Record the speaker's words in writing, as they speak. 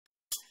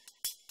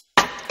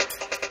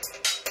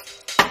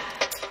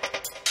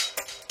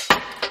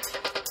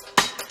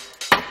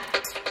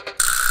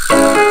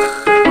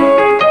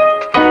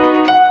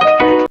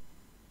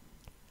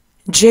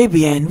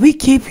JBN, we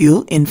keep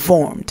you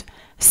informed.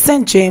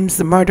 St James,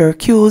 the murder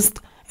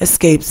accused,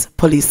 escapes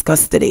police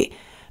custody.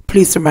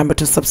 Please remember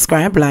to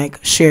subscribe,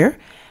 like, share,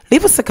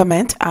 leave us a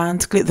comment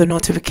and click the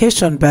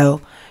notification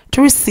bell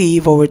to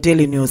receive our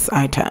daily news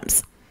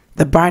items.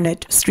 The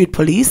Barnett Street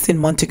Police in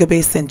Montego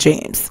Bay St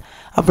James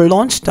have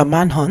launched a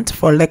manhunt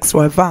for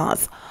Lexroy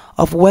Vaz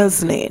of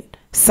Wells Lane,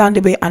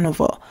 Sandy Bay,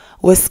 Hanover,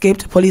 who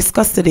escaped police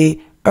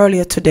custody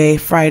earlier today,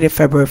 Friday,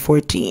 February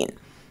 14.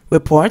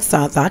 Reports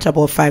are that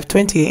about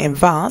 5:20 a.m.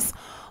 Vaz,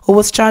 who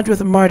was charged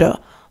with murder,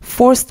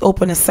 forced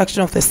open a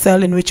section of the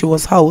cell in which he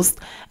was housed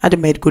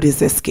and made good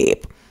his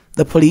escape.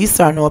 The police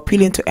are now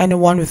appealing to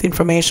anyone with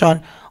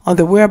information on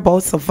the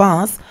whereabouts of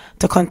Vaz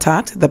to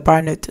contact the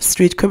Barnett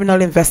Street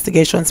Criminal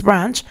Investigations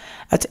Branch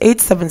at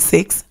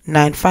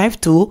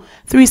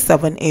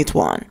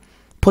 876-952-3781.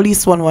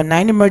 Police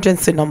 119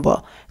 emergency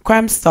number,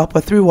 Crime Stopper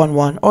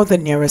 311 or the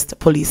nearest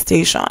police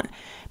station.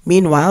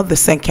 Meanwhile, the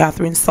St.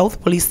 Catherine South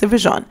Police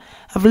Division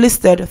have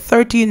listed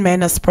 13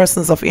 men as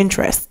persons of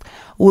interest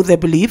who they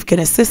believe can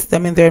assist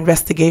them in their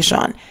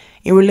investigation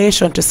in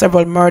relation to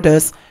several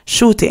murders,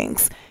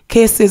 shootings,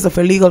 cases of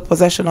illegal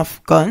possession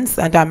of guns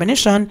and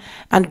ammunition,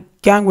 and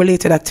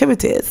gang-related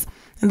activities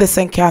in the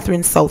St.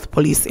 Catherine South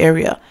Police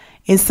area.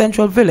 In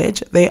Central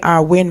Village, they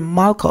are Wayne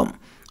Malcolm,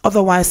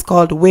 otherwise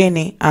called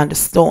Wayne and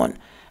Stone,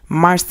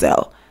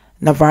 Marcel,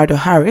 Mvrd3r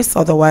Harris,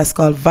 otherwise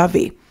called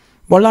Vavi,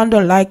 Rolando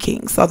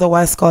Likings,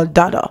 otherwise called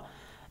Dada,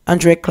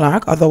 Andre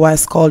Clark,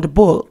 otherwise called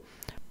Bull,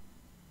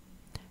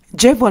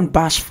 Javon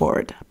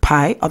Bashford,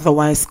 Pi,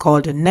 otherwise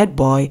called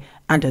Nedboy,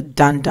 and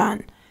Dan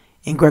Dan.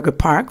 In Gregory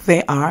Park,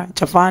 they are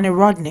Giovanni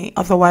Rodney,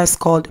 otherwise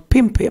called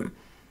Pim Pim,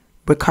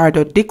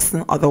 Ricardo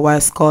Dixon,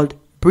 otherwise called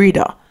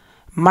Breeder,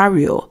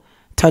 Mario,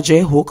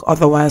 Tajay Hook,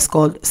 otherwise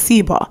called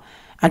Seba,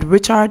 and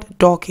Richard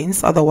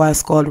Dawkins,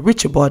 otherwise called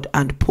Richie Bud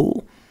and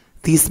Pooh.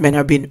 These men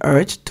are being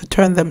urged to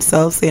turn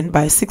themselves in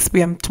by 6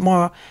 p.m.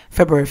 tomorrow,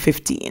 February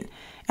 15.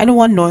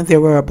 Anyone knowing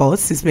their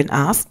whereabouts is being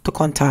asked to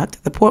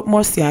contact the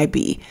Portmore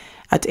CIB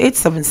at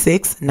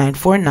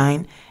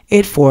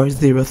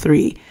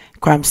 876-949-8403,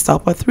 Crime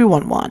Stopper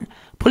 311,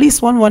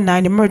 Police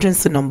 119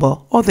 emergency number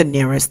or the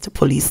nearest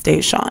police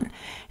station.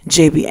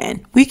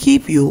 JBN, we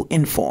keep you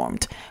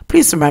informed.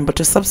 Please remember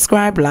to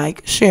subscribe,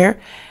 like, share,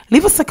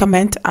 leave us a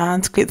comment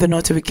and click the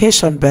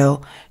notification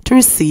bell to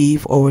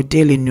receive our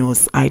daily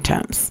news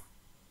items.